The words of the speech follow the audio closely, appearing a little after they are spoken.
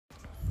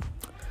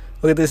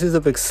Okay, this is the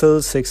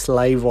Pixel 6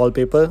 live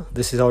wallpaper.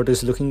 This is how it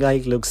is looking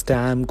like. Looks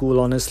damn cool,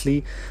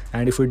 honestly.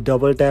 And if we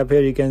double tap here,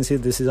 you can see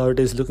this is how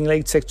it is looking like.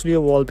 It's actually a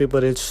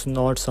wallpaper. It's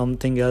not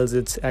something else.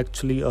 It's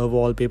actually a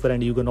wallpaper,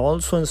 and you can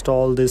also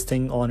install this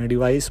thing on a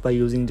device by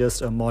using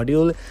just a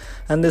module.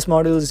 And this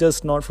module is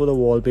just not for the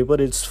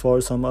wallpaper. It's for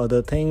some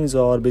other things,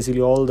 or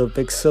basically all the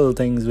Pixel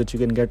things which you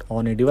can get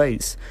on a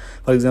device.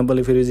 For example,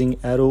 if you're using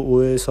Arrow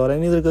OS or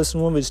any other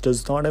customer which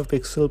does not have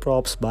Pixel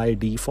props by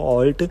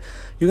default,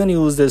 you can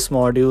use this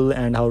module.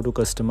 And how to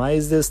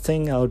customize this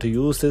thing, how to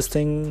use this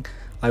thing,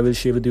 I will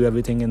share with you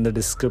everything in the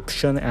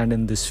description and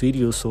in this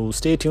video, so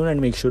stay tuned and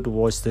make sure to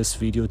watch this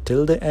video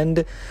till the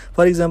end.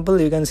 For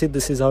example, you can see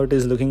this is how it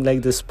is looking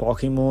like. This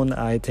Pokemon,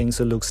 I think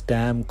so, looks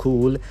damn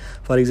cool.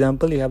 For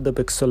example, you have the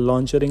Pixel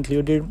launcher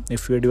included.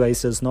 If your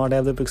device does not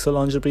have the Pixel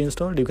launcher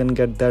pre-installed, you can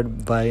get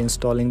that by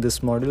installing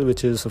this module,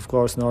 which is of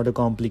course not a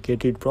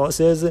complicated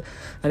process.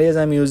 And yes,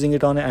 I'm using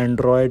it on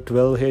Android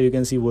 12. Here you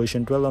can see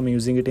version 12. I'm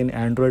using it in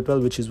Android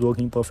 12, which is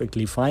working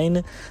perfectly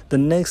fine. The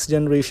next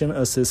generation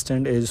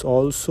assistant is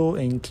also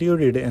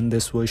included in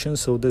this version,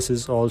 so this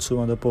is also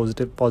one of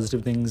the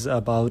positive things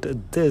about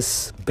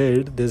this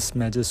build, this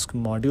Magisk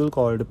module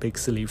called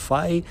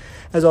Pixelify.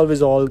 As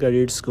always, all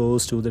credits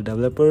goes to the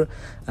developer,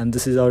 and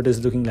this is how it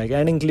is looking like.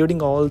 And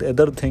including all the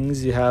other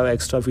things, you have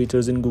extra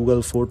features in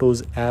Google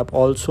Photos app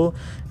also,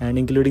 and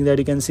including that,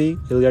 you can see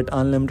you'll get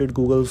unlimited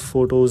Google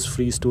Photos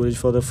free storage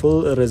for the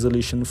full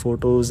resolution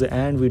photos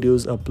and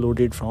videos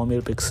uploaded from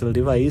your Pixel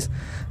device.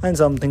 And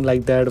something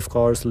like that of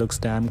course looks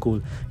damn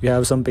cool. You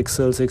have some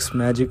Pixel 6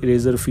 Magic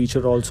Eraser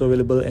feature also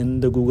available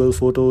in the Google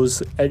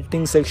Photos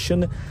editing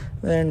section,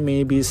 and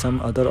maybe some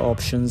other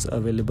options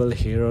available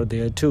here or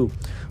there too.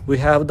 We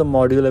have the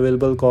module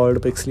available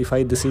called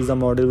Pixelify. This is the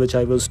module which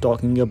I was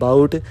talking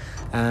about.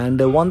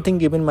 And one thing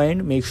keep in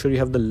mind, make sure you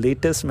have the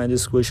latest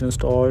Magisk version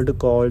installed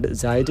called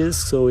Magisk.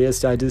 So yes,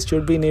 Magisk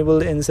should be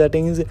enabled in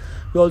settings.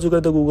 You also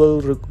get the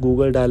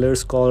Google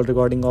Dialer's call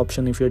recording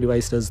option. If your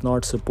device does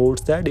not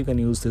support that, you can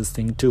use this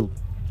thing too.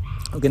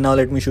 Okay, now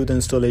let me show the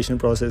installation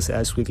process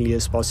as quickly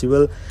as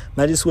possible.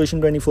 Magisk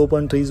version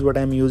 24.3 is what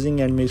I'm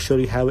using, and make sure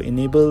you have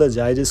enabled the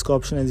Magisk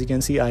option. As you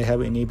can see, I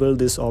have enabled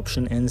this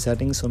option in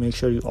settings, so make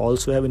sure you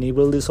also have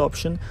enabled this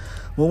option.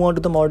 Move on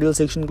to the module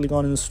section, click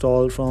on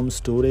install from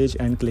storage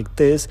and click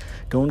this.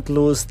 Don't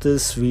close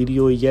this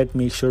video yet.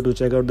 Make sure to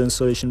check out the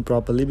installation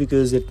properly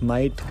because it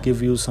might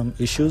give you some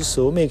issues,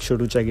 so make sure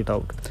to check it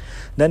out.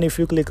 Then if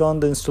you click on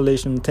the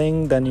installation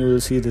thing, then you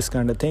will see this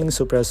kind of thing.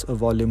 So press a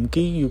volume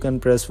key. You can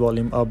press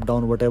volume up,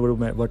 down,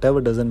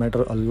 whatever, doesn't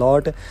matter a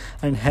lot.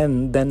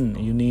 And then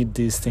you need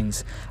these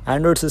things.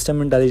 Android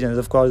system intelligence,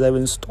 of course I've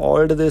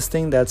installed this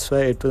thing, that's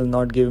why it will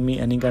not give me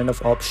any kind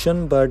of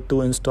option. But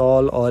to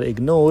install or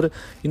ignore,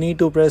 you need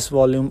to press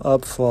volume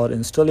up for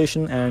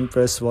installation and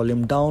press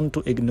volume down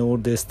to ignore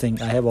this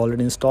thing. I have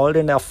already installed,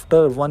 and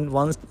after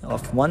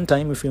one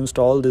time if you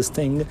install this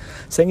thing,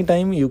 second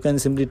time you can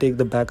simply take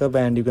the backup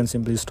and you can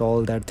simply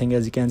install that thing.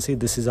 As you can see,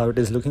 this is how it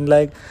is looking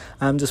like.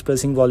 I'm just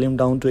pressing volume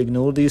down to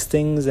ignore these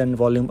things and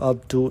volume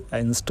up to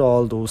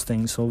install those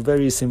things. So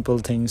very simple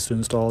things to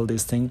install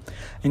this thing.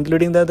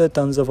 Including that, there are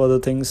tons of other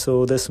things,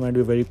 so this might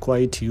be very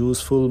quite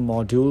useful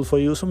module for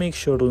you. So make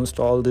sure to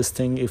install this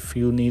thing if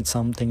you need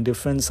something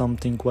different,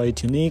 something quite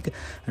unique,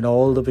 and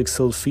all the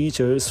Pixel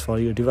features for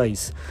your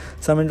device.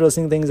 Some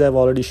interesting things I've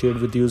already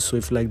shared with you. So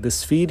if you like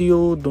this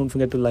video, don't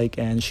forget to like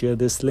and share.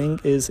 This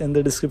link is in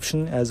the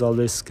description. As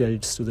always,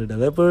 credits to the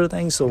developer.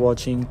 Thanks for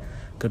watching.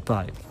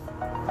 Goodbye.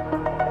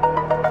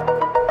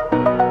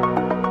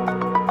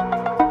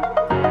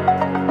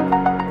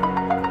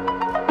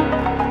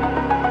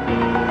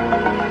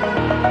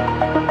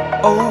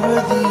 Over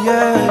the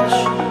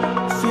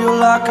edge, feel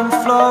like I'm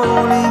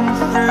floating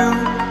through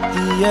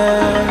the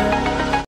air.